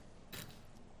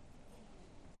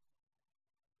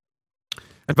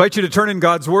I invite you to turn in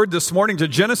God's Word this morning to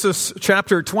Genesis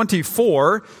chapter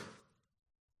 24. We're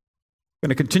going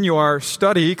to continue our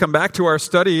study, come back to our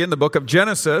study in the book of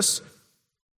Genesis.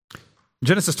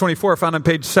 Genesis 24, found on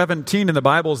page 17 in the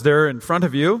Bibles there in front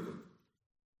of you.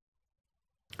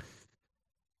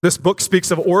 This book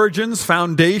speaks of origins,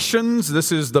 foundations.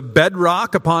 This is the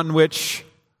bedrock upon which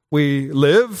we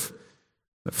live,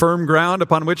 the firm ground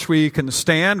upon which we can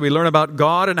stand. We learn about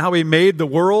God and how He made the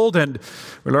world, and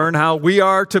we learn how we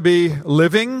are to be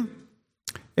living.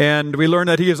 And we learn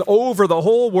that He is over the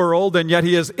whole world, and yet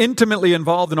He is intimately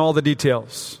involved in all the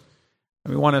details.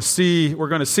 And we're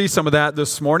going to see some of that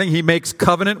this morning. He makes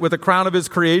covenant with the crown of His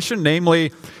creation,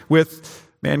 namely with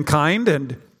mankind,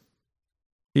 and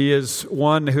He is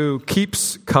one who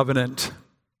keeps covenant.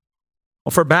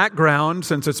 Well, for background,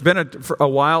 since it's been a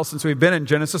while since we've been in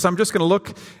Genesis, I'm just going to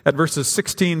look at verses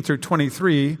 16 through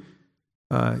 23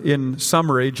 in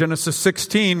summary. Genesis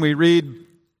 16, we read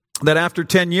that after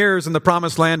 10 years in the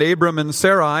promised land, Abram and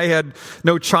Sarai had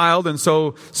no child, and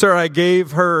so Sarai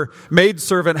gave her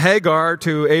maidservant Hagar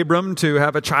to Abram to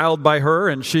have a child by her,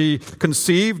 and she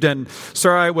conceived, and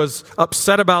Sarai was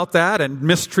upset about that and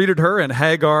mistreated her, and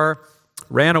Hagar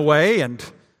ran away, and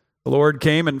the Lord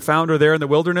came and found her there in the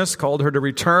wilderness, called her to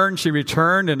return. She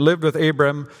returned and lived with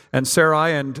Abram and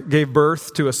Sarai and gave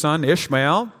birth to a son,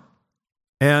 Ishmael.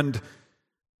 And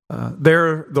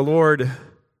there the Lord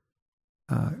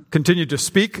continued to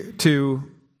speak to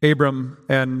Abram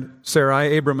and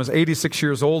Sarai. Abram was 86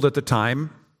 years old at the time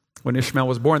when Ishmael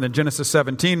was born. Then Genesis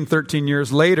 17, 13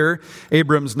 years later,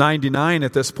 Abram's 99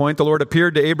 at this point. The Lord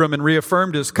appeared to Abram and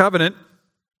reaffirmed His covenant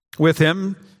with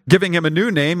him, giving him a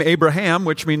new name, Abraham,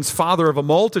 which means father of a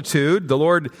multitude. The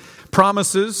Lord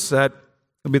promises that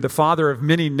He'll be the father of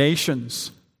many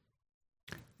nations.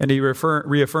 And He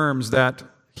reaffirms that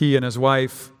he and his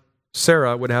wife,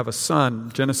 Sarah, would have a son.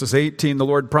 Genesis 18, the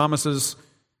Lord's promise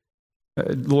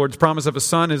of a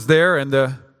son is there, and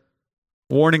the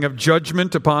warning of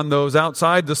judgment upon those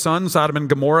outside the son, Sodom and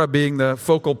Gomorrah being the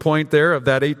focal point there of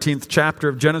that 18th chapter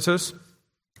of Genesis.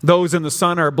 Those in the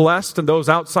Son are blessed, and those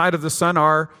outside of the Son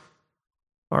are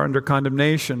under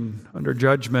condemnation, under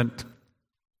judgment.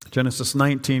 Genesis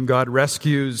 19, God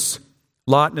rescues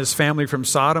Lot and his family from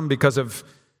Sodom because of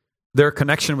their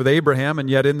connection with Abraham, and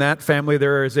yet in that family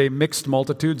there is a mixed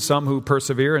multitude, some who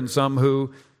persevere and some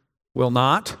who will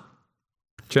not.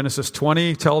 Genesis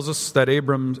 20 tells us that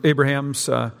Abraham's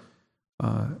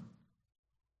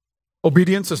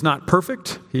obedience is not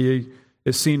perfect. He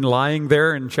is seen lying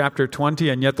there in chapter 20,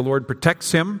 and yet the Lord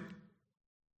protects him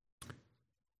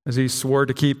as He swore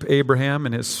to keep Abraham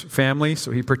and his family, so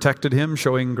He protected him,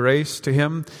 showing grace to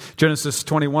him. Genesis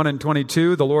 21 and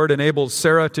 22, the Lord enables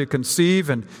Sarah to conceive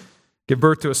and give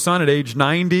birth to a son at age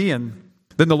 90, and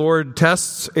then the Lord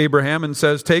tests Abraham and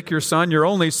says, "Take your son, your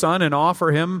only son, and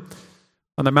offer him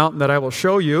on the mountain that I will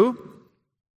show you."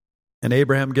 And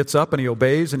Abraham gets up and he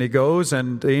obeys and he goes,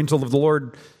 and the angel of the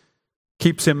Lord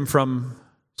keeps him from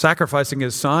sacrificing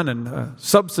his son, and a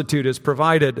substitute is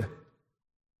provided.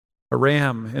 A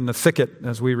ram in the thicket,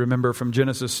 as we remember from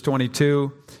Genesis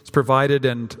 22, is provided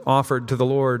and offered to the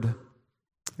Lord.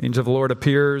 The angel of the Lord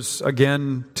appears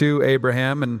again to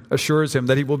Abraham and assures him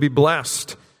that he will be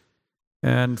blessed,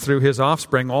 and through his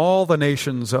offspring, all the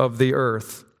nations of the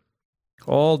earth,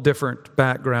 all different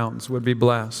backgrounds, would be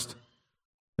blessed.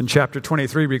 And chapter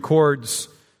 23 records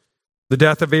the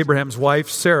death of Abraham's wife,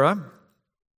 Sarah.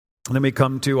 And then we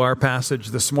come to our passage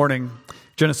this morning,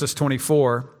 Genesis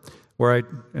 24, where I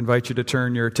invite you to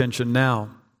turn your attention now.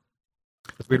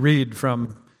 As we read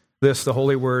from this, the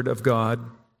holy word of God.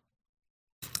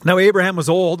 Now Abraham was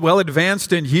old, well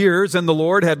advanced in years, and the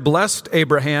Lord had blessed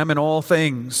Abraham in all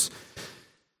things.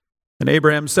 And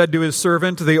Abraham said to his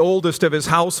servant, the oldest of his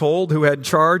household, who had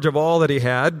charge of all that he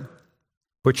had,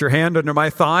 "Put your hand under my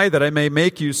thigh, that I may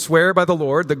make you swear by the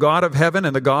Lord, the God of heaven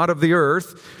and the God of the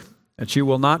earth, that you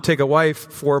will not take a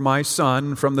wife for my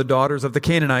son from the daughters of the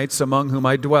Canaanites among whom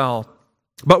I dwell,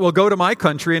 but will go to my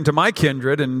country and to my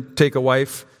kindred and take a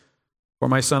wife for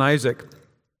my son Isaac."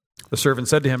 The servant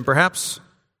said to him, "Perhaps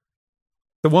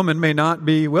the woman may not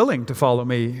be willing to follow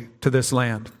me to this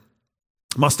land.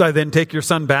 Must I then take your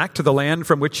son back to the land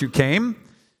from which you came?"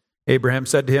 Abraham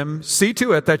said to him, "See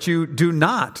to it that you do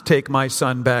not take my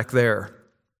son back there.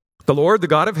 The Lord, the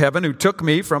God of heaven, who took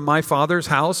me from my father's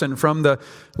house and from the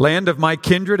land of my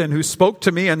kindred, and who spoke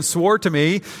to me and swore to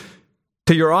me,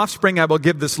 'To your offspring I will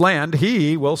give this land,'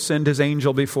 He will send His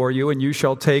angel before you, and you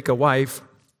shall take a wife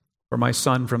for my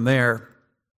son from there.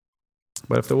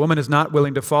 But if the woman is not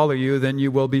willing to follow you, then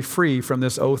you will be free from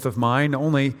this oath of mine.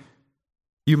 Only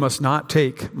you must not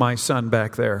take my son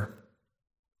back there."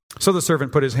 So the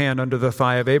servant put his hand under the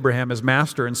thigh of Abraham, his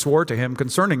master, and swore to him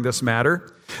concerning this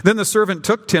matter. Then the servant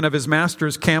took 10 of his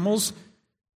master's camels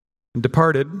and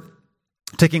departed,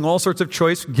 taking all sorts of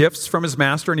choice gifts from his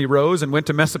master, and he rose and went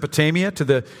to Mesopotamia, to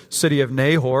the city of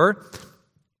Nahor.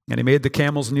 And he made the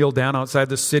camels kneel down outside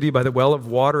the city by the well of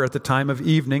water at the time of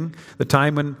evening, the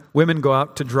time when women go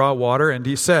out to draw water. And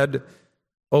he said,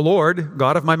 O Lord,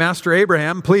 God of my master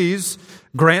Abraham, please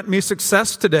grant me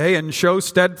success today and show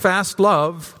steadfast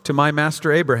love to my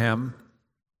master Abraham.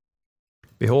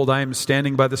 Behold, I am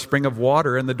standing by the spring of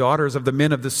water, and the daughters of the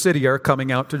men of the city are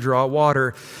coming out to draw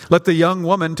water. Let the young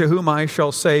woman to whom I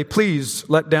shall say, please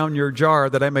let down your jar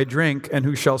that I may drink, and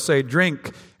who shall say,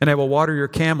 drink, and I will water your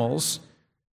camels,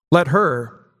 let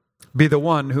her be the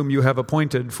one whom you have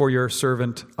appointed for your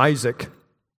servant Isaac.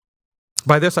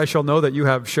 By this I shall know that you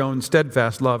have shown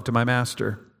steadfast love to my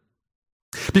master.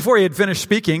 Before he had finished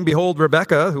speaking, behold,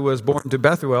 Rebekah, who was born to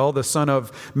Bethuel, the son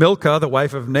of Milcah, the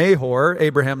wife of Nahor,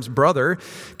 Abraham's brother,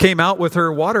 came out with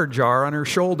her water jar on her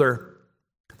shoulder.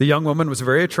 The young woman was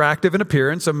very attractive in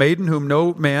appearance, a maiden whom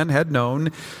no man had known.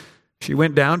 She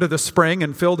went down to the spring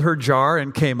and filled her jar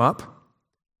and came up.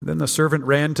 Then the servant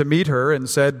ran to meet her and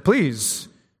said, please,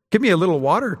 give me a little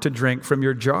water to drink from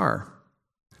your jar.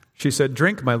 She said,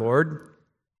 drink, my lord.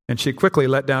 And she quickly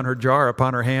let down her jar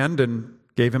upon her hand and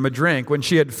gave him a drink. When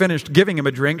she had finished giving him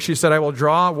a drink, she said, I will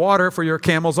draw water for your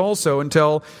camels also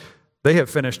until they have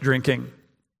finished drinking.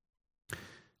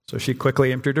 So she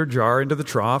quickly emptied her jar into the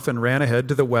trough and ran ahead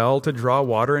to the well to draw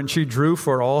water, and she drew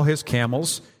for all his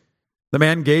camels. The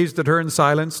man gazed at her in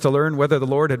silence to learn whether the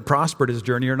Lord had prospered his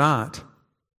journey or not.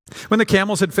 When the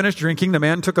camels had finished drinking, the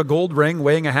man took a gold ring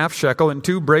weighing a half shekel and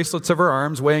 2 bracelets of her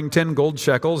arms weighing 10 gold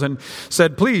shekels and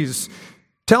said, please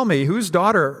tell me whose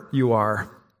daughter you are.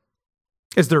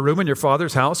 Is there room in your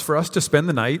father's house for us to spend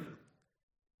the night?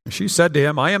 She said to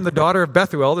him, I am the daughter of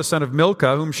Bethuel, the son of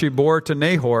Milcah, whom she bore to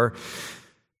Nahor.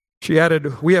 She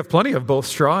added, we have plenty of both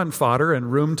straw and fodder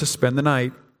and room to spend the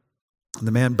night. And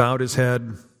the man bowed his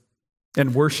head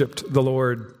and worshipped the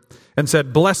Lord and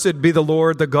said, blessed be the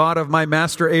Lord, the God of my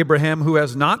master Abraham, who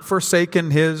has not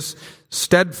forsaken his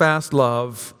steadfast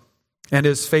love and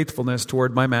his faithfulness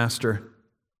toward my master.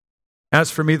 As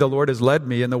for me, the Lord has led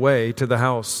me in the way to the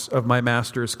house of my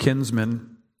master's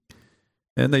kinsman.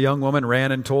 And the young woman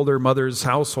ran and told her mother's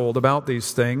household about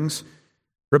these things.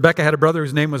 Rebekah had a brother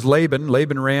whose name was Laban.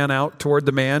 Laban ran out toward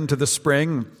the man to the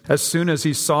spring. As soon as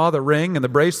he saw the ring and the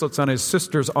bracelets on his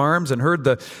sister's arms and heard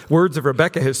the words of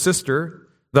Rebekah, his sister,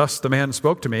 thus the man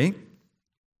spoke to me,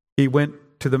 he went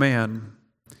to the man.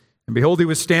 And behold, he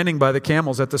was standing by the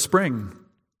camels at the spring.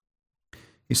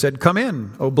 He said, come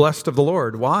in, O blessed of the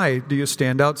Lord. Why do you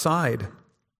stand outside?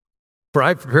 For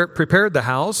I've prepared the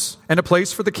house and a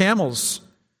place for the camels.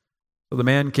 So the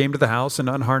man came to the house and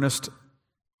unharnessed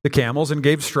the camels and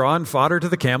gave straw and fodder to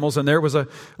the camels, and there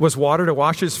was water to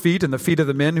wash his feet and the feet of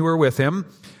the men who were with him.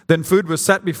 Then food was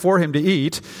set before him to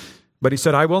eat, but he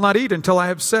said, I will not eat until I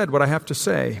have said what I have to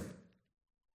say.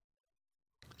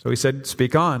 So he said,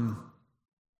 speak on.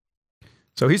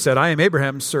 So he said, I am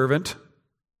Abraham's servant.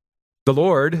 The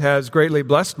Lord has greatly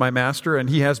blessed my master, and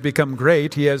he has become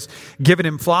great. He has given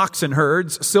him flocks and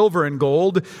herds, silver and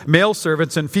gold, male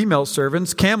servants and female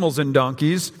servants, camels and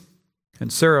donkeys.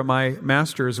 And Sarah, my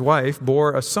master's wife,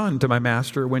 bore a son to my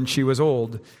master when she was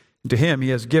old. And to him he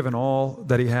has given all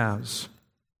that he has.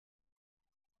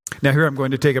 Now here I'm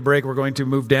going to take a break. We're going to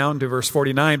move down to verse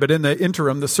 49. But in the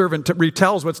interim, the servant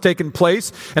retells what's taken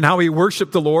place and how he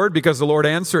worshiped the Lord because the Lord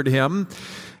answered him.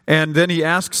 And then he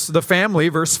asks the family,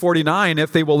 verse 49,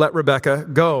 if they will let Rebekah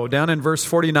go. Down in verse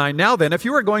 49, now then, if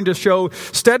you are going to show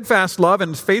steadfast love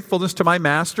and faithfulness to my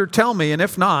master, tell me, and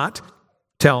if not,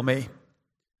 tell me,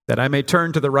 that I may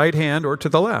turn to the right hand or to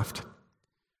the left.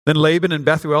 Then Laban and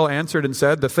Bethuel answered and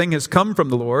said, the thing has come from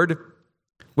the Lord.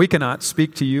 We cannot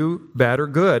speak to you bad or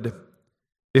good.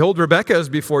 Behold, Rebekah is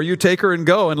before you. Take her and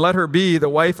go, and let her be the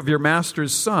wife of your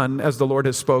master's son, as the Lord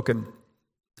has spoken.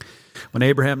 When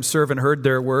Abraham's servant heard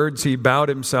their words, he bowed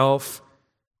himself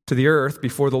to the earth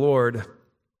before the Lord. And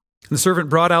the servant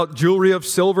brought out jewelry of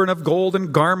silver and of gold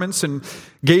and garments and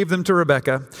gave them to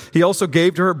Rebekah. He also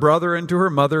gave to her brother and to her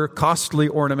mother costly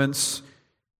ornaments.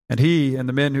 And he and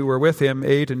the men who were with him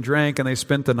ate and drank, and they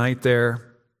spent the night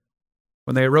there.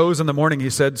 When they arose in the morning, he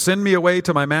said, send me away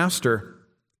to my master.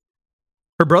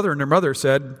 Her brother and her mother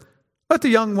said, let the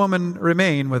young woman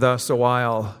remain with us a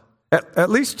while, at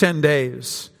least 10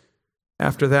 days.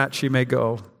 After that, she may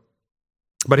go.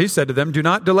 But he said to them, do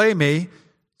not delay me,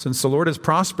 since the Lord has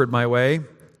prospered my way.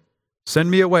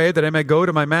 Send me away that I may go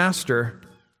to my master.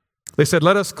 They said,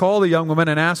 let us call the young woman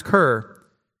and ask her.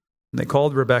 And they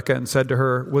called Rebekah and said to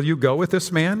her, "Will you go with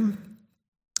this man?"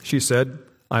 She said,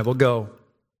 "I will go."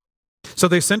 So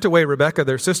they sent away Rebekah,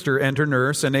 their sister, and her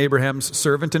nurse, and Abraham's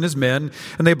servant and his men,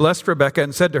 and they blessed Rebekah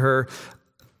and said to her,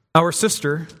 "Our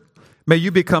sister, may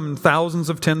you become thousands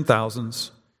of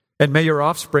 10,000s, and may your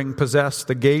offspring possess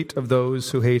the gate of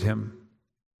those who hate him."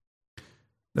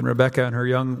 Then Rebekah and her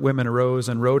young women arose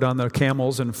and rode on their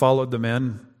camels and followed the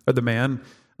man.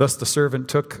 Thus the servant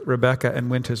took Rebekah and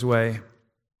went his way.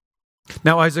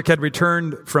 Now Isaac had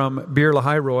returned from Beer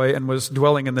Lahairoi and was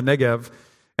dwelling in the Negev.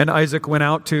 And Isaac went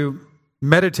out to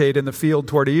meditate in the field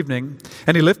toward evening.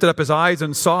 And he lifted up his eyes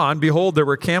and saw, and behold, there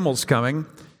were camels coming.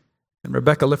 And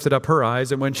Rebekah lifted up her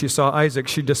eyes, and when she saw Isaac,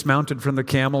 she dismounted from the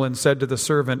camel and said to the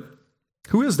servant,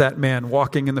 "Who is that man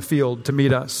walking in the field to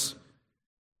meet us?"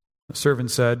 The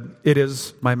servant said, "It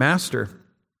is my master."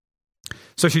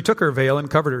 So she took her veil and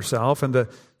covered herself, and the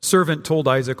servant told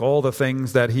Isaac all the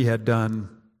things that he had done.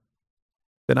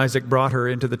 Then Isaac brought her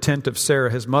into the tent of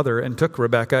Sarah his mother and took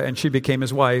Rebekah, and she became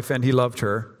his wife, and he loved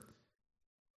her.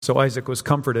 So Isaac was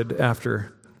comforted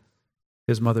after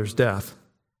his mother's death.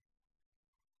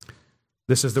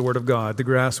 This is the word of God. The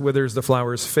grass withers, the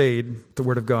flowers fade. The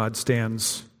word of God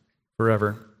stands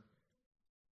forever.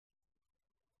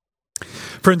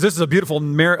 Friends, this is a beautiful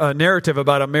narrative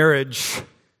about a marriage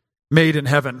made in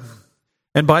heaven.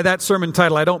 And by that sermon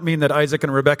title, I don't mean that Isaac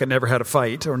and Rebekah never had a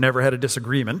fight or never had a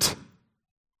disagreement.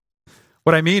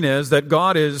 What I mean is that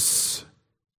God is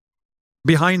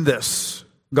behind this.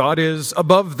 God is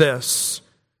above this.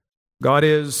 God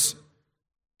is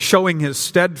showing his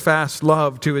steadfast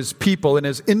love to his people and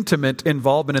his intimate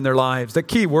involvement in their lives. The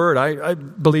key word, I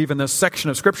believe, in this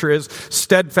section of Scripture is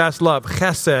steadfast love,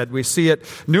 chesed. We see it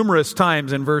numerous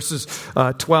times in verses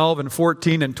 12 and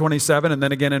 14 and 27, and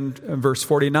then again in verse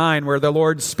 49, where the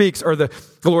Lord speaks, or the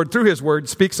Lord through his word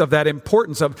speaks of that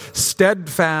importance of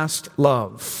steadfast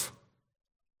love.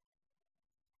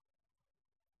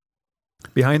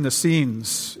 Behind the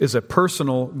scenes is a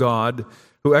personal God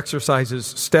who exercises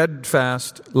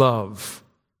steadfast love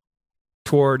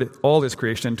toward all his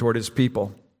creation and toward his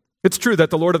people. It's true that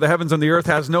the Lord of the heavens and the earth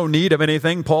has no need of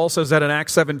anything. Paul says that in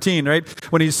Acts 17, right?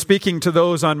 When he's speaking to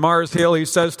those on Mars Hill, he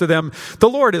says to them, "The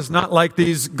Lord is not like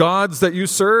these gods that you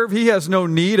serve. He has no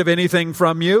need of anything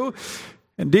from you.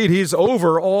 Indeed, he's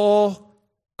over all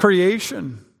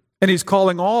creation. And he's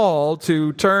calling all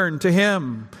to turn to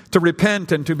him, to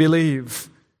repent and to believe."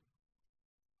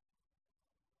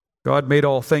 God made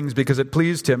all things because it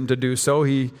pleased him to do so.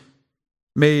 He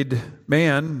made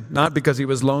man, not because he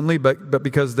was lonely, but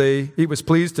because he was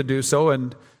pleased to do so,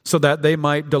 and so that they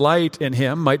might delight in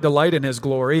him, might delight in his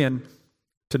glory. And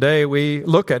today we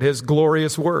look at his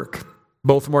glorious work,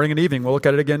 both morning and evening. We'll look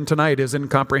at it again tonight, his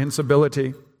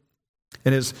incomprehensibility,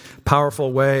 in his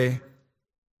powerful way.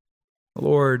 The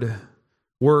Lord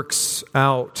works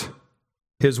out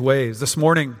his ways. This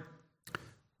morning,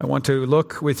 I want to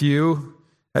look with you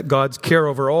at God's care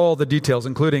over all the details,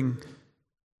 including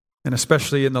and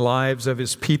especially in the lives of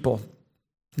his people.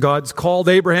 God's called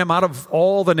Abraham out of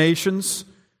all the nations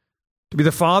to be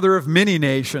the father of many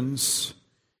nations.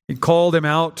 He called him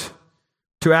out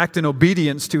to act in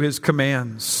obedience to his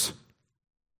commands.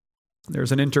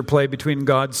 There's an interplay between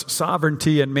God's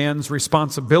sovereignty and man's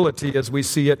responsibility as we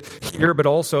see it here, but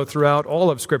also throughout all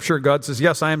of Scripture. God says,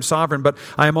 yes, I am sovereign, but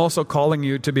I am also calling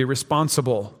you to be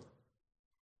responsible,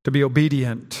 to be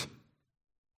obedient.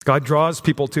 God draws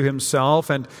people to himself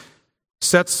and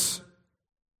sets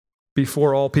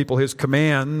before all people his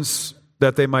commands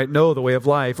that they might know the way of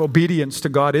life. Obedience to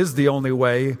God is the only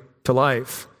way to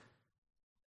life.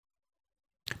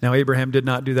 Now, Abraham did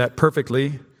not do that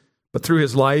perfectly, but through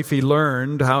his life, he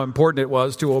learned how important it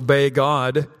was to obey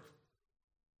God.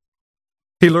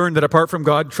 He learned that apart from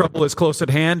God, trouble is close at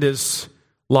hand. His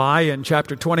lie in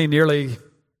chapter 20 nearly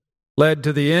led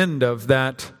to the end of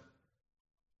that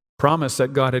promise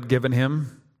that God had given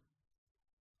him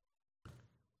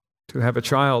to have a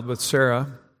child with Sarah.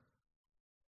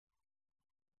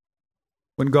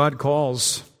 When God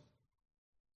calls,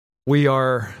 we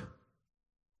are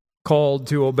called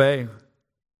to obey,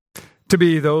 to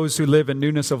be those who live in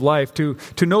newness of life, to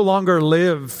no longer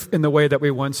live in the way that we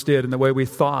once did, in the way we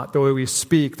thought, the way we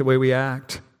speak, the way we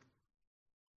act,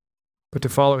 but to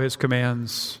follow his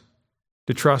commands,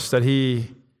 to trust that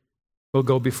he will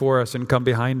go before us and come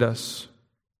behind us.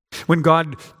 When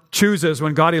God chooses,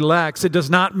 when God elects, it does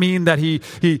not mean that he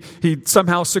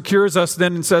somehow secures us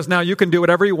then and says, now you can do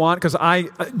whatever you want because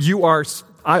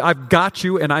I've got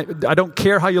you and I don't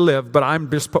care how you live, but I'm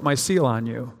just put my seal on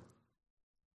you.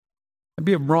 It'd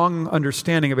be a wrong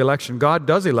understanding of election. God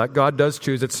does elect. God does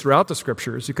choose. It's throughout the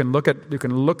Scriptures. You can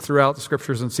look throughout the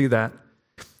Scriptures and see that.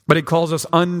 But he calls us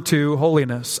unto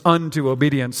holiness, unto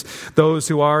obedience. Those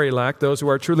who are elect, those who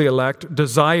are truly elect,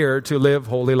 desire to live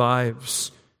holy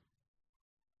lives.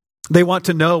 They want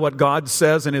to know what God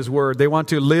says in His Word. They want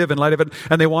to live in light of it,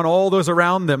 and they want all those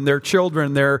around them, their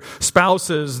children, their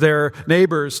spouses, their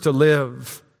neighbors, to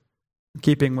live in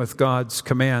keeping with God's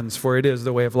commands, for it is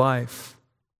the way of life.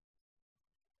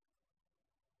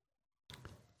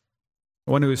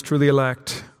 One who is truly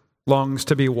elect longs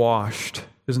to be washed.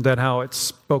 Isn't that how it's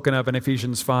spoken of in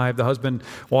Ephesians 5? The husband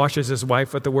washes his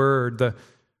wife with the Word, the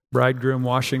bridegroom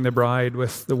washing the bride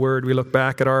with the Word. We look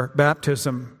back at our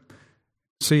baptism,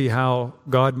 see how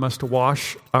God must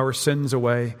wash our sins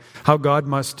away, how God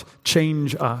must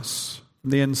change us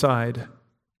from the inside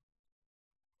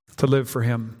to live for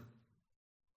Him.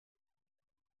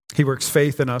 He works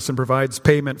faith in us and provides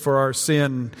payment for our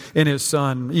sin in His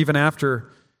Son. Even after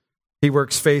He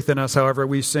works faith in us, however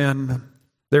we sin,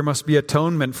 there must be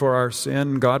atonement for our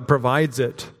sin. God provides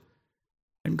it.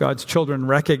 And God's children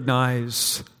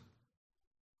recognize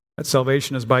that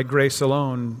salvation is by grace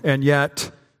alone, and yet,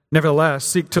 nevertheless,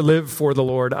 seek to live for the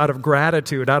Lord out of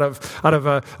gratitude, out of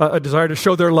a desire to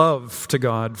show their love to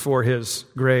God for His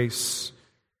grace,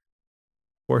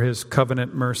 for His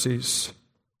covenant mercies.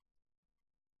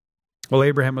 Well,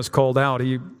 Abraham was called out,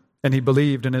 and he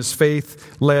believed, and his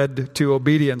faith led to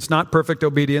obedience. Not perfect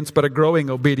obedience, but a growing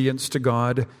obedience to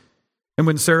God. And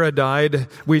when Sarah died,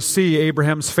 we see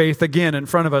Abraham's faith again in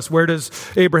front of us. Where does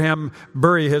Abraham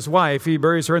bury his wife? He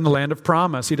buries her in the land of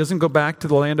promise. He doesn't go back to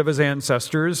the land of his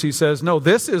ancestors. He says, no,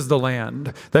 this is the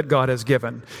land that God has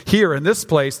given. Here in this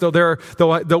place, though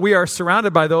we are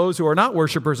surrounded by those who are not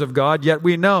worshipers of God, yet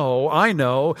I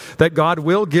know that God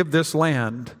will give this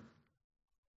land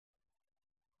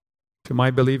to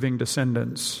my believing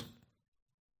descendants.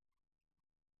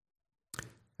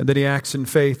 And then he acts in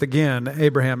faith again,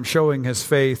 Abraham showing his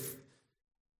faith,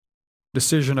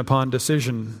 decision upon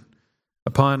decision.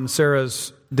 Upon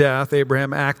Sarah's death,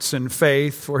 Abraham acts in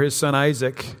faith for his son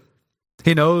Isaac.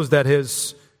 He knows that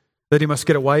he must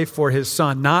get a wife for his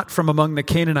son, not from among the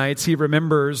Canaanites. He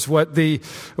remembers what the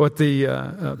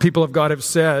people of God have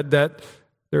said, that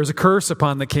there's a curse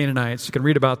upon the Canaanites. You can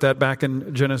read about that back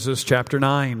in Genesis chapter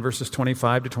 9, verses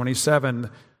 25 to 27.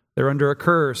 They're under a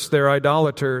curse. They're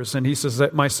idolaters. And he says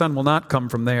that my son will not come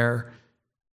from there,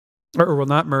 or will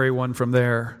not marry one from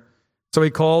there. So he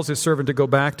calls his servant to go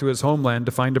back to his homeland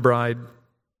to find a bride.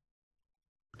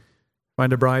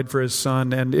 Find a bride for his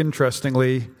son. And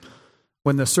interestingly,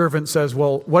 when the servant says,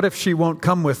 well, what if she won't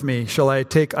come with me? Shall I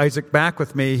take Isaac back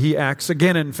with me? He acts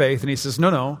again in faith. And he says,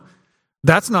 no.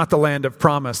 That's not the land of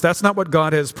promise. That's not what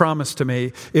God has promised to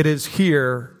me. It is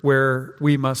here where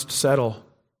we must settle.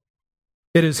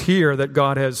 It is here that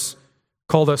God has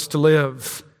called us to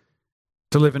live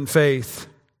in faith,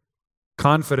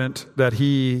 confident that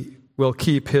He will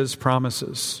keep His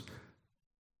promises.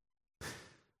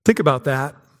 Think about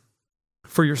that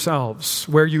for yourselves,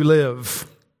 where you live,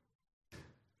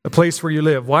 the place where you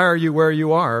live. Why are you where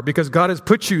you are? Because God has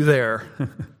put you there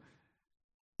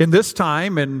in this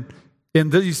time and in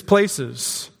these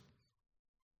places.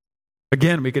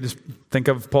 Again, we could just think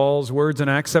of Paul's words in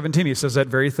Acts 17. He says that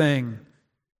very thing.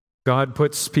 God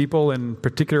puts people in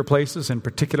particular places in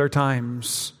particular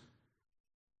times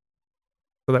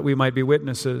so that we might be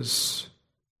witnesses.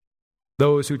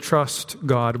 Those who trust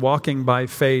God, walking by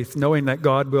faith, knowing that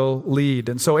God will lead.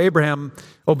 And so Abraham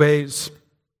obeys.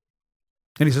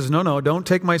 And he says, no, don't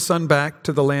take my son back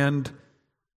to the land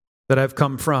that I've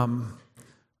come from.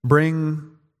 Bring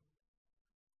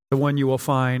the one you will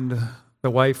find, the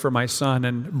wife for my son,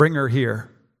 and bring her here.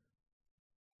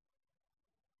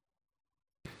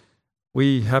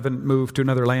 We haven't moved to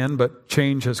another land, but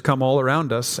change has come all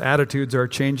around us. Attitudes are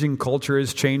changing. Culture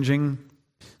is changing.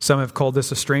 Some have called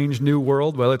this a strange new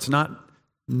world. Well, it's not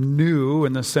new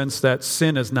in the sense that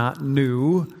sin is not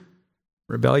new.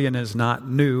 Rebellion is not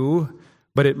new.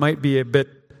 But it might be a bit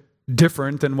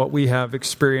different than what we have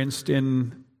experienced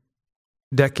in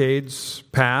decades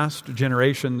past,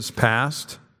 generations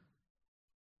past.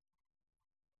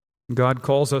 God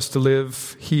calls us to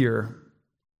live here,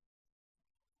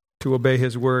 to obey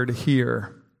His word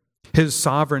here. His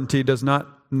sovereignty does not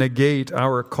negate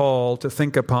our call to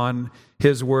think upon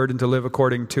His word and to live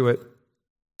according to it.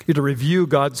 To review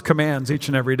God's commands each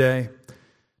and every day,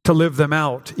 to live them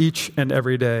out each and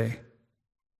every day,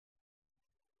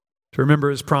 to remember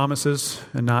His promises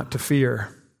and not to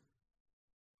fear,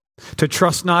 to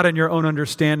trust not in your own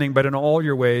understanding, but in all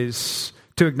your ways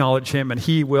to acknowledge Him, and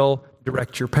He will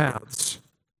direct your paths.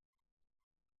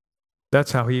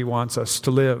 That's how He wants us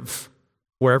to live,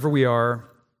 wherever we are,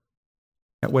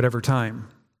 at whatever time.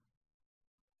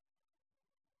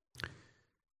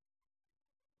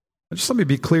 Just let me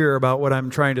be clear about what I'm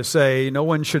trying to say. No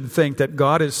one should think that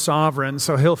God is sovereign,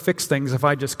 so he'll fix things if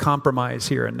I just compromise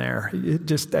here and there.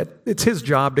 It's his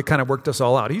job to kind of work this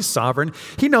all out. He's sovereign.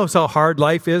 He knows how hard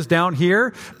life is down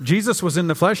here. Jesus was in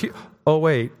the flesh. Oh,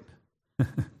 wait.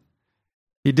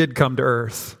 He did come to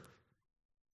earth.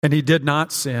 And he did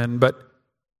not sin, but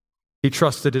he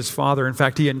trusted his Father. In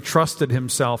fact, he entrusted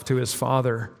himself to his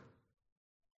Father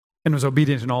and was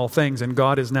obedient in all things. And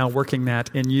God is now working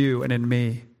that in you and in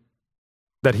me,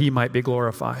 that he might be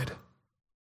glorified.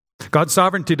 God's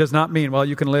sovereignty does not mean, well,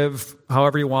 you can live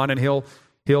however you want and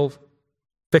he'll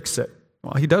fix it.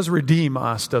 Well, he does redeem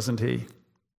us, doesn't he?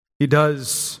 He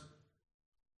does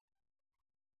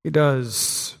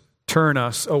turn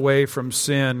us away from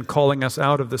sin, calling us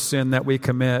out of the sin that we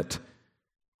commit.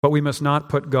 But we must not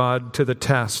put God to the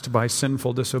test by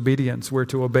sinful disobedience. We're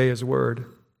to obey his word,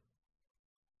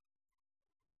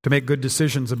 to make good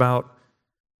decisions about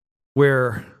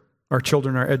where our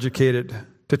children are educated,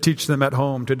 to teach them at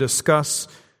home, to discuss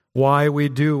why we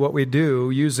do what we do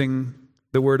using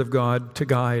the Word of God to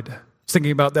guide. I was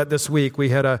thinking about that this week. We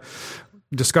had a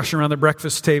discussion around the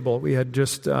breakfast table. We had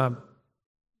just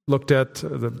looked at,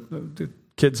 the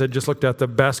kids had just looked at the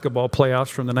basketball playoffs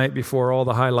from the night before, all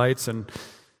the highlights and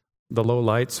the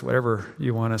lowlights, whatever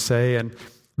you want to say, and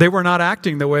they were not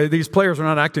acting the way, these players were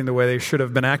not acting the way they should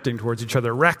have been acting towards each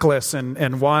other, reckless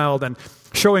and wild and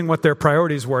showing what their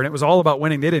priorities were. And it was all about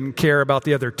winning. They didn't care about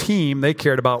the other team. They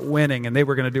cared about winning, and they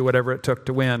were going to do whatever it took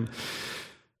to win.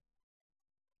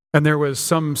 And there was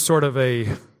some sort of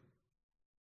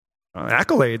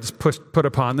accolades put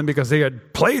upon them because they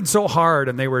had played so hard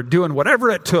and they were doing whatever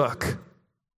it took.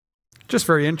 Just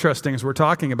very interesting as we're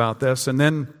talking about this. And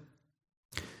then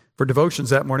for devotions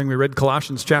that morning, we read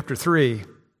Colossians chapter 3.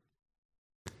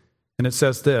 And it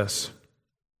says this: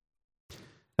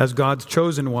 as God's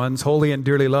chosen ones, holy and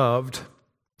dearly loved,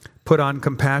 put on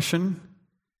compassion,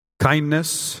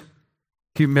 kindness,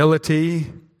 humility,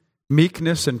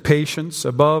 meekness, and patience.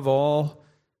 Above all,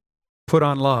 put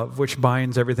on love, which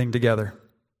binds everything together.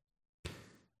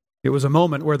 It was a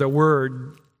moment where the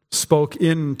Word spoke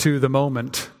into the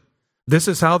moment. This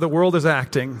is how the world is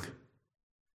acting,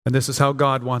 and this is how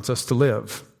God wants us to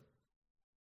live.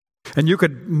 And you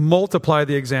could multiply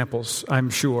the examples, I'm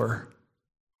sure.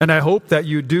 And I hope that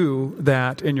you do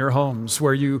that in your homes,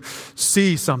 where you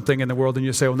see something in the world and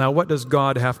you say, well, now what does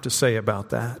God have to say about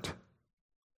that?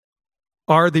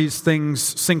 Are these things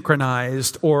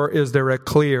synchronized, or is there a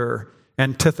clear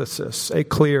antithesis, a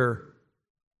clear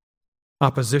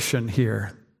opposition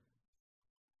here?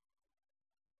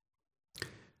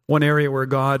 One area where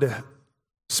God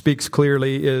speaks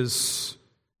clearly is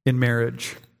in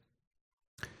marriage.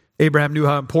 Abraham knew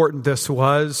how important this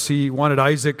was. He wanted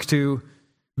Isaac to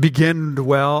begin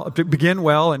well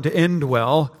and to end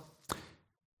well.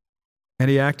 And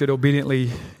he acted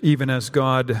obediently even as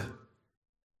God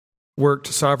worked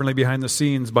sovereignly behind the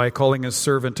scenes by calling his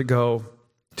servant to go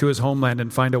to his homeland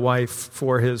and find a wife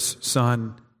for his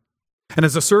son. And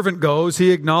as the servant goes,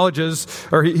 he acknowledges,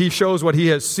 or he shows what he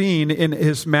has seen in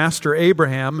his master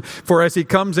Abraham. For as he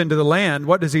comes into the land,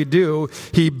 what does he do?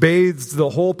 He bathes the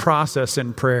whole process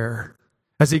in prayer.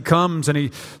 As he comes and he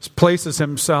places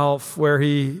himself where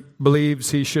he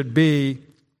believes he should be,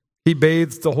 he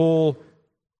bathes the whole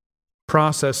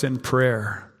process in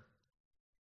prayer.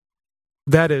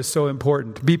 That is so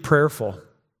important. Be prayerful,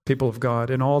 people of God,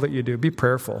 in all that you do. Be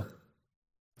prayerful.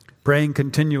 Praying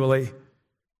continually.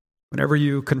 Whenever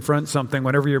you confront something,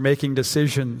 whenever you're making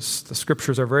decisions, the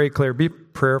scriptures are very clear. Be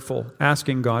prayerful,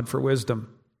 asking God for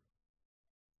wisdom.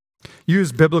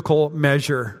 Use biblical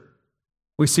measure.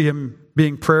 We see him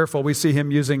being prayerful. We see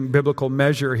him using biblical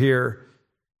measure here.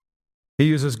 He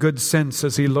uses good sense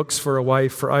as he looks for a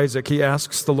wife for Isaac. He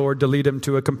asks the Lord to lead him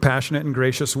to a compassionate and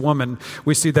gracious woman.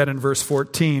 We see that in verse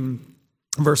 14.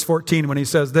 Verse 14, when he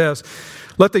says this,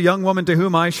 let the young woman to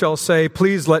whom I shall say,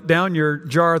 please let down your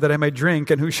jar that I may drink,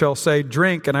 and who shall say,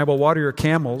 drink, and I will water your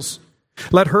camels.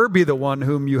 Let her be the one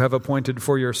whom you have appointed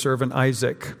for your servant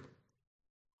Isaac.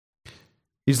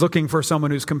 He's looking for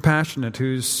someone who's compassionate,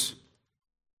 who's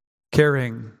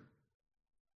caring.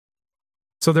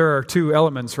 So there are two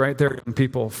elements right there,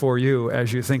 people, for you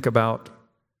as you think about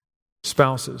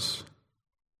spouses.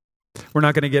 We're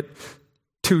not going to get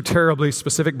too terribly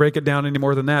specific, break it down any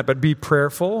more than that, but be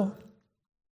prayerful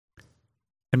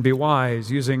and be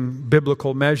wise, using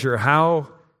biblical measure.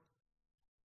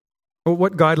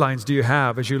 What guidelines do you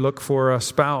have as you look for a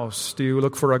spouse? Do you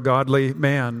look for a godly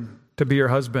man to be your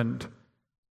husband?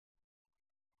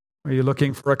 Are you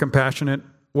looking for a compassionate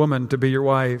woman to be your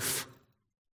wife?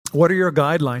 What are your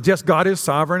guidelines? Yes, God is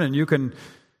sovereign, and you can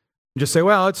Just say,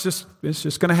 well, it's just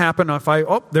going to happen if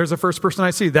there's the first person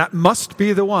I see. That must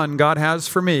be the one God has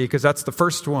for me because that's the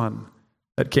first one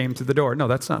that came through the door. No,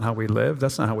 that's not how we live.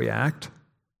 That's not how we act.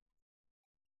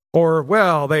 Or,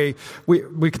 well,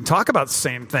 we can talk about the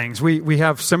same things. We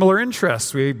have similar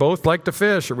interests. We both like to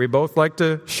fish, or we both like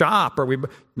to shop,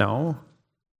 no.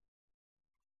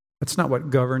 That's not what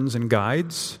governs and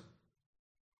guides.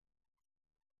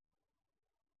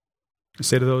 I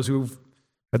say to those who've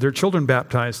had their children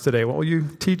baptized today, what will you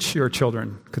teach your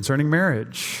children concerning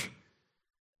marriage?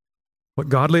 What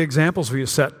godly examples will you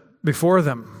set before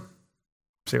them?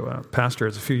 Say, well, Pastor,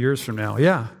 it's a few years from now.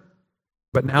 Yeah,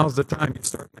 but now's the time. You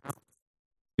start now.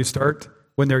 You start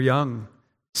when they're young,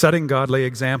 setting godly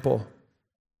example,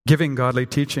 giving godly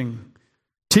teaching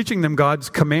them God's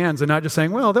commands and not just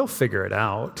saying, well, they'll figure it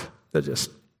out.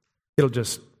 It'll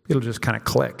just kind of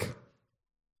click.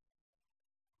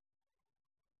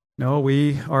 No,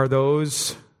 we are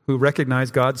those who recognize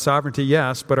God's sovereignty,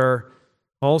 yes, but are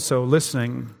also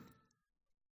listening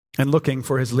and looking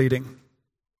for His leading.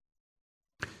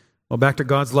 Well, back to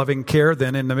God's loving care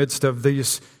then, in the midst of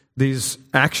these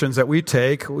actions that we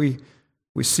take, we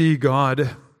see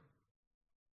God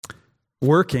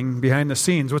working behind the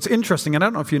scenes. What's interesting, and I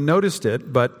don't know if you noticed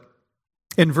it, but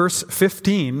in verse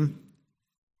 15,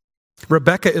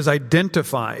 Rebekah is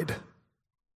identified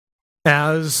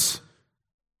as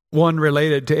one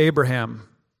related to Abraham.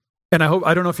 And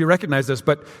I don't know if you recognize this,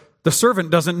 but the servant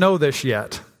doesn't know this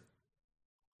yet.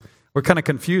 We're kind of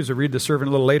confused. We read the servant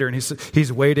a little later, and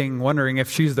he's waiting, wondering if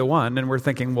she's the one. And we're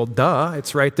thinking, well, duh,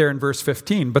 it's right there in verse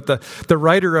 15. But the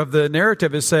writer of the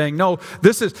narrative is saying, no,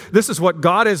 this is what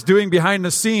God is doing behind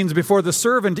the scenes before the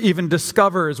servant even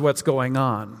discovers what's going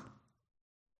on.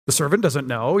 The servant doesn't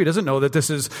know. He doesn't know that this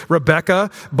is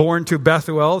Rebekah, born to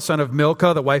Bethuel, son of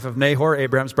Milcah, the wife of Nahor,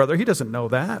 Abraham's brother. He doesn't know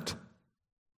that.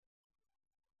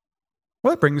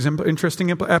 Well, that brings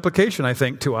interesting application, I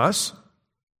think, to us.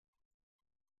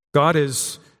 God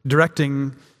is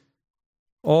directing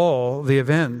all the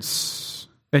events,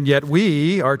 and yet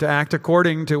we are to act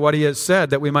according to what He has said,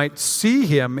 that we might see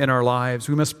Him in our lives.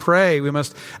 We must pray. We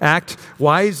must act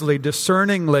wisely,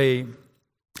 discerningly.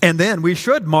 And then we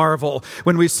should marvel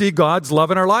when we see God's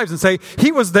love in our lives and say,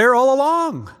 He was there all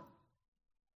along,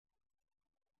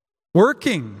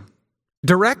 working,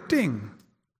 directing,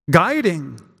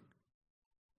 guiding.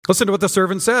 Listen to what the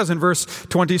servant says in verse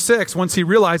 26. Once he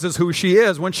realizes who she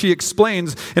is, once she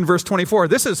explains in verse 24,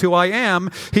 this is who I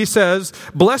am, he says,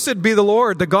 blessed be the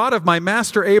Lord, the God of my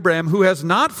master Abraham, who has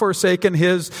not forsaken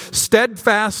His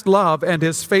steadfast love and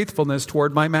His faithfulness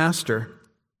toward my master.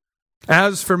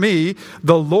 As for me,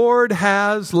 the Lord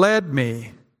has led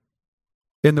me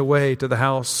in the way to the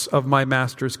house of my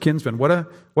master's kinsman. What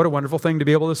a wonderful thing to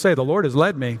be able to say. The Lord has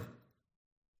led me.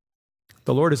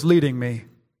 The Lord is leading me.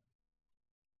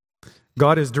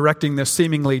 God is directing this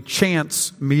seemingly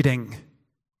chance meeting.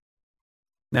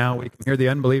 Now we can hear the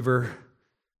unbeliever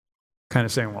kind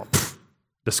of saying, well,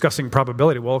 discussing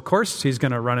probability. Well, of course he's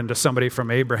going to run into somebody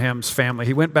from Abraham's family.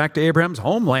 He went back to Abraham's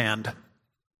homeland.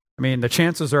 I mean, the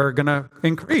chances are going to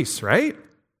increase, right?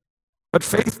 But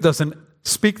faith doesn't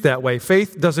speak that way.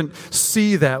 Faith doesn't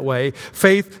see that way.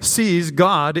 Faith sees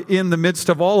God in the midst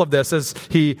of all of this as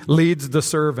He leads the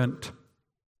servant,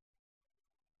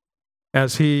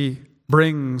 as He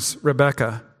brings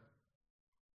Rebekah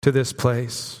to this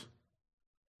place.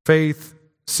 Faith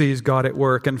sees God at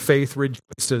work, and faith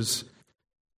rejoices.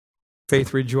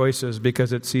 Faith rejoices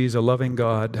because it sees a loving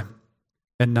God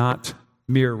and not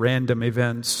mere random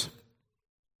events.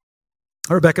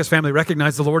 Rebekah's family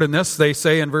recognized the Lord in this. They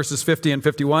say in verses 50 and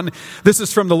 51, this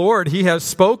is from the Lord. He has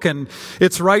spoken.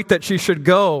 It's right that she should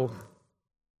go.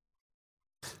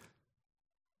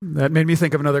 That made me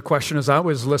think of another question as I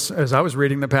was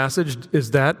reading the passage.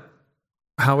 Is that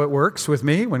how it works with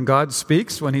me? When God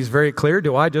speaks, when He's very clear,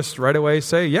 do I just right away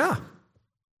say, yeah,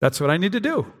 that's what I need to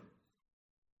do?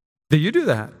 Do you do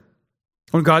that?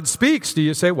 When God speaks, do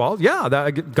you say, well, yeah,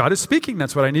 God is speaking,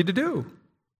 that's what I need to do?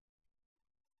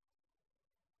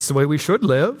 It's the way we should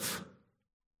live.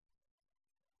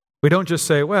 We don't just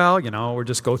say, well, we'll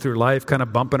just go through life kind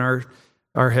of bumping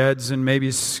our heads and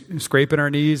maybe scraping our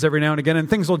knees every now and again, and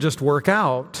things will just work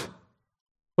out.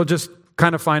 We'll just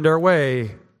kind of find our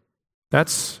way.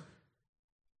 That's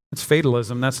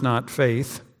fatalism. That's not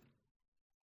faith.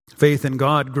 Faith in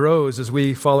God grows as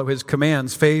we follow His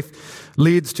commands. Faith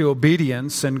leads to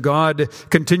obedience, and God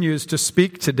continues to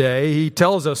speak today. He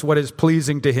tells us what is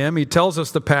pleasing to Him. He tells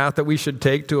us the path that we should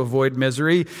take to avoid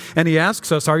misery, and He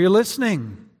asks us, are you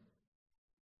listening?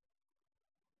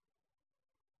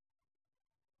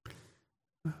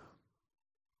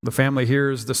 The family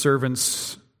hears the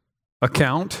servant's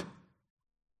account,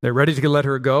 They're ready to let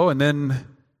her go, and then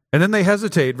they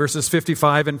hesitate. Verses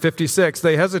 55 and 56,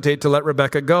 they hesitate to let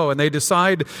Rebekah go, and they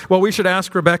decide, well, we should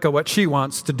ask Rebekah what she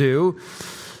wants to do.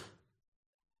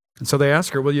 And so they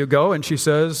ask her, will you go? And she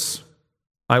says,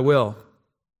 I will.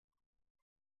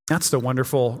 That's the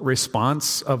wonderful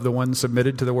response of the one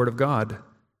submitted to the Word of God.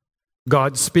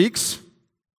 God speaks,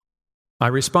 I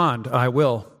respond, I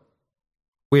will.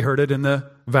 We heard it in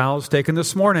the vows taken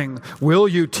this morning. Will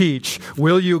you teach?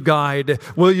 Will you guide?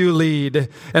 Will you lead?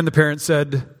 And the parents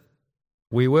said,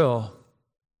 we will.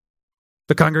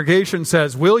 The congregation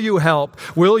says, will you help?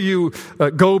 Will you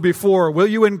go before? Will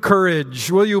you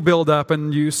encourage? Will you build up?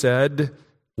 And you said,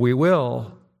 we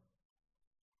will.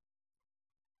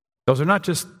 Those are not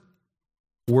just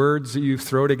words that you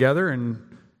throw together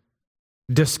and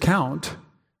discount.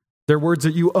 They're words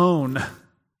that you own.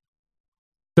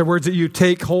 They're words that you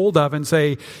take hold of and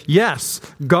say, yes,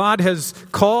 God has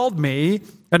called me,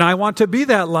 and I want to be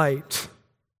that light.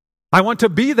 I want to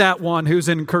be that one who's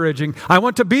encouraging. I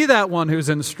want to be that one who's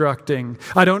instructing.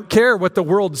 I don't care what the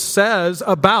world says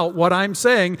about what I'm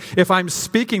saying. If I'm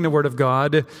speaking the Word of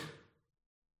God,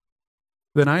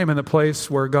 then I am in the place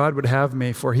where God would have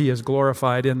me, for He is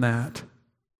glorified in that.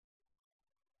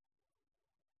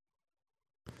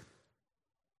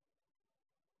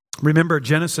 Remember,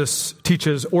 Genesis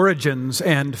teaches origins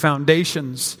and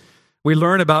foundations. We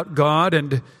learn about God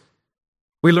and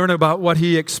we learn about what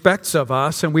He expects of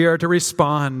us, and we are to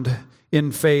respond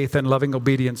in faith and loving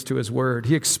obedience to His Word.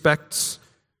 He expects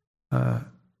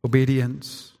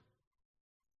obedience.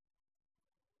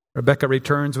 Rebekah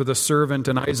returns with a servant,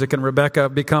 and Isaac and Rebekah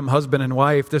become husband and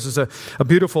wife. This is a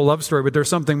beautiful love story, but there's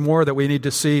something more that we need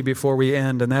to see before we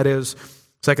end, and that is,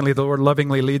 secondly, the Lord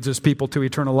lovingly leads His people to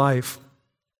eternal life.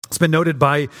 It's been noted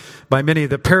by many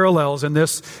the parallels in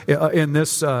this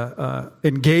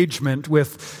engagement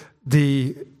with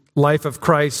the life of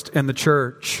Christ and the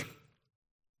church.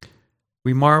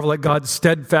 We marvel at God's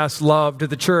steadfast love to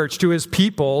the church, to His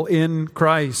people in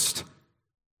Christ.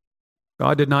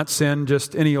 God did not send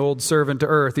just any old servant to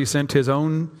earth. He sent His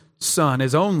own Son,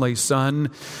 His only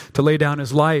Son, to lay down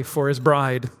His life for His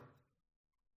bride.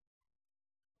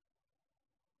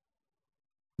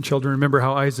 Children, remember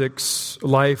how Isaac's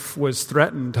life was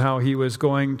threatened, how he was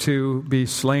going to be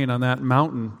slain on that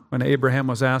mountain. When Abraham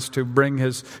was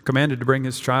commanded to bring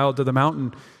his child to the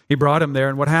mountain, he brought him there,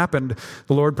 and what happened?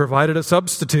 The Lord provided a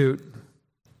substitute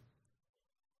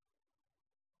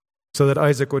so that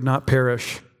Isaac would not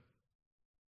perish.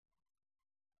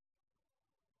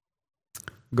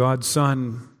 God's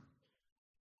Son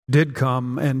did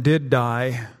come and did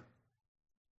die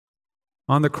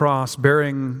on the cross,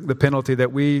 bearing the penalty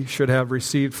that we should have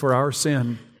received for our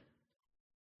sin.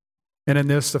 And in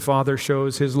this, the Father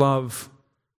shows His love.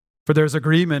 For there's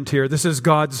agreement here. This is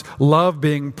God's love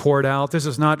being poured out. This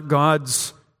is not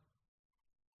God's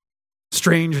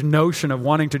strange notion of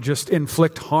wanting to just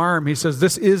inflict harm. He says,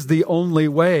 this is the only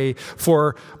way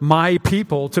for my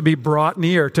people to be brought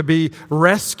near, to be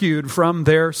rescued from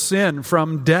their sin,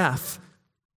 from death,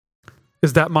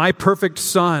 is that my perfect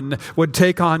Son would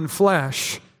take on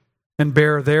flesh and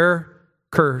bear their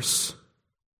curse,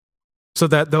 so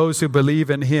that those who believe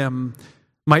in Him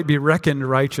might be reckoned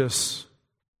righteous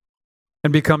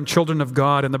and become children of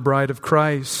God and the bride of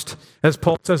Christ. As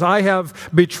Paul says, I have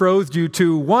betrothed you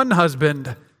to one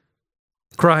husband,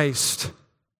 Christ.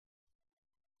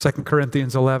 2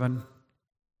 Corinthians 11.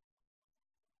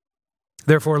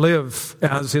 Therefore live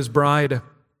as His bride.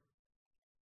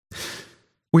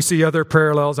 We see other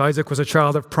parallels. Isaac was a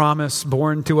child of promise,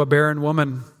 born to a barren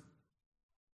woman.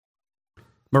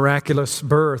 Miraculous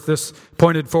birth. This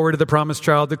pointed forward to the promised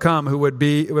child to come, who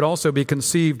would also be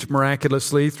conceived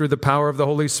miraculously through the power of the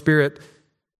Holy Spirit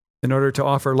in order to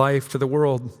offer life to the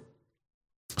world.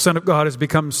 Son of God has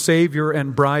become Savior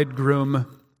and bridegroom.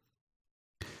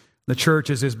 The church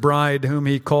is His bride, whom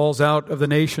He calls out of the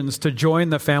nations to join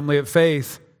the family of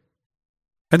faith.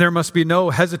 And there must be no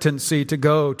hesitancy to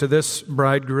go to this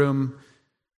bridegroom,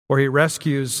 where He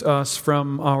rescues us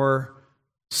from our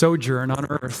sojourn on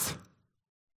earth.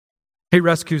 He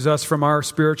rescues us from our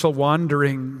spiritual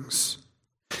wanderings.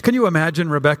 Can you imagine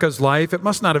Rebekah's life? It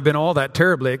must not have been all that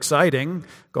terribly exciting,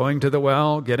 going to the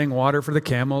well, getting water for the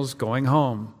camels, going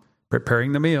home,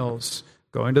 preparing the meals,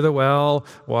 going to the well,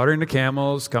 watering the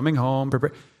camels, coming home.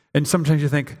 And sometimes you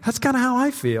think, that's kind of how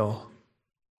I feel.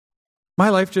 My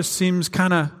life just seems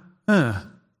kind of,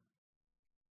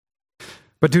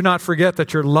 But do not forget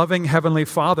that your loving Heavenly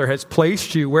Father has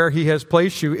placed you where He has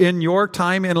placed you in your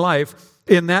time in life,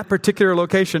 in that particular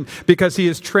location, because He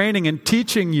is training and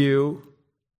teaching you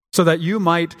so that you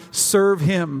might serve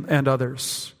Him and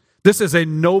others. This is a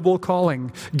noble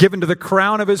calling given to the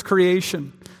crown of his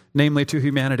creation, namely to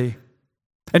humanity.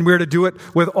 And we're to do it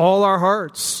with all our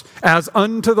hearts as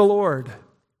unto the Lord,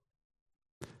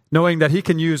 knowing that he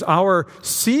can use our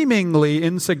seemingly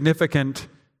insignificant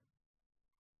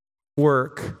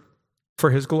work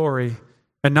for his glory,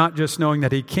 and not just knowing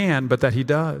that he can, but that he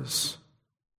does.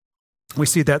 We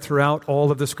see that throughout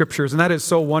all of the scriptures, and that is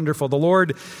so wonderful. The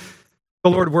Lord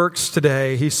works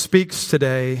today. He speaks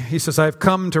today. He says, I've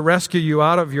come to rescue you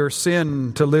out of your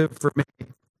sin to live for me.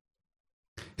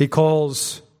 He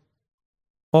calls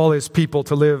all his people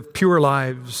to live pure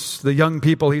lives. The young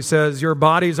people, he says, your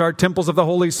bodies are temples of the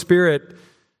Holy Spirit.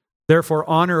 Therefore,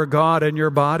 honor God in your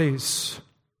bodies.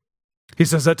 He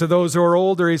says that to those who are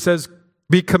older, he says,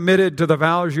 be committed to the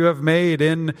vows you have made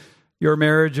in your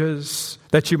marriages,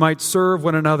 that you might serve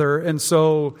one another and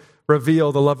so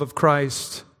reveal the love of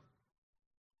Christ,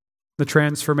 the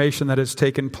transformation that has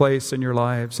taken place in your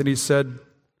lives. And he said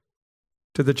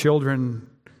to the children,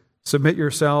 submit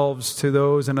yourselves to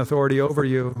those in authority over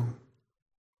you,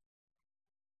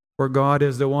 for God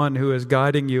is the one who is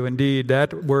guiding you. Indeed,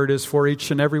 that word is for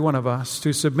each and every one of us,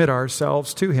 to submit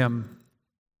ourselves to him.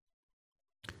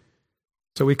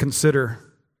 So we consider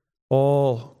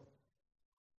all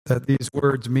that these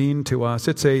words mean to us.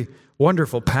 It's a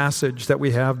wonderful passage that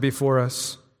we have before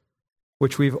us,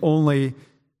 which we've only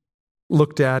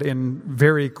looked at in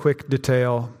very quick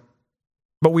detail.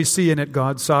 But we see in it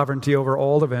God's sovereignty over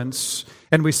all events,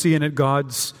 and we see in it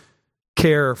God's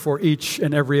care for each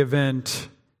and every event.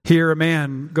 Here a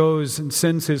man goes and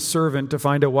sends his servant to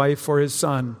find a wife for his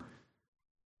son,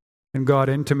 and God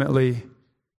intimately,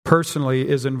 personally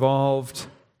is involved,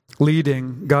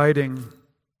 leading, guiding,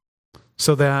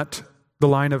 so that the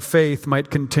line of faith might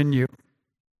continue.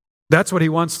 That's what he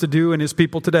wants to do in his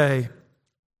people today,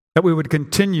 that we would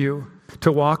continue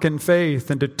to walk in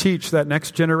faith and to teach that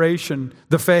next generation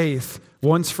the faith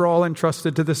once for all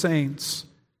entrusted to the saints.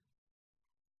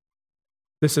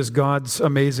 This is God's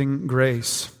amazing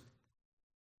grace.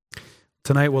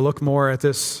 Tonight we'll look more at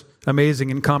this amazing,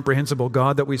 incomprehensible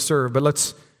God that we serve, but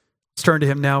let's turn to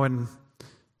him now in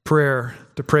prayer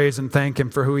to praise and thank him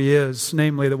for who he is,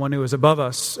 namely the one who is above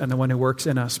us and the one who works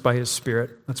in us by his Spirit.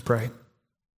 Let's pray.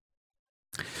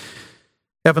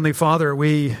 Heavenly Father,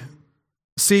 we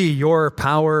see your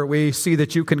power. We see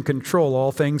that you can control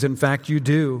all things. In fact, you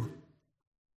do.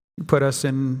 You put us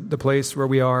in the place where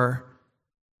we are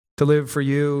to live for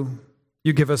you.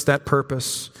 You give us that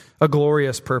purpose, a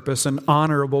glorious purpose, an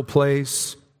honorable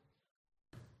place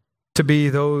to be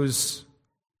those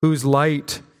whose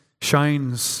light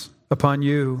shines upon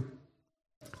you,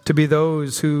 to be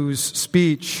those whose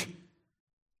speech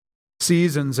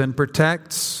seasons and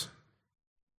protects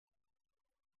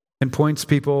and points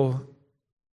people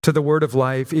to the word of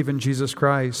life, even Jesus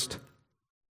Christ.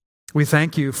 We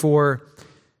thank you for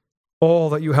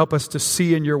all that you help us to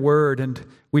see in your word, and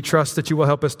we trust that you will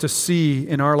help us to see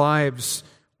in our lives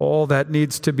all that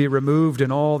needs to be removed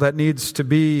and all that needs to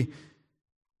be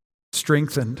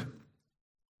strengthened.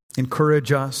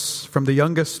 Encourage us from the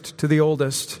youngest to the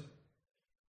oldest,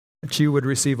 that you would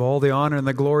receive all the honor and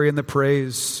the glory and the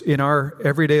praise in our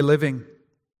everyday living.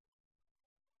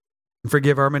 And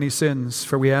forgive our many sins,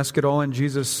 for we ask it all in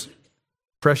Jesus'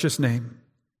 precious name.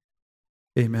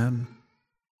 Amen.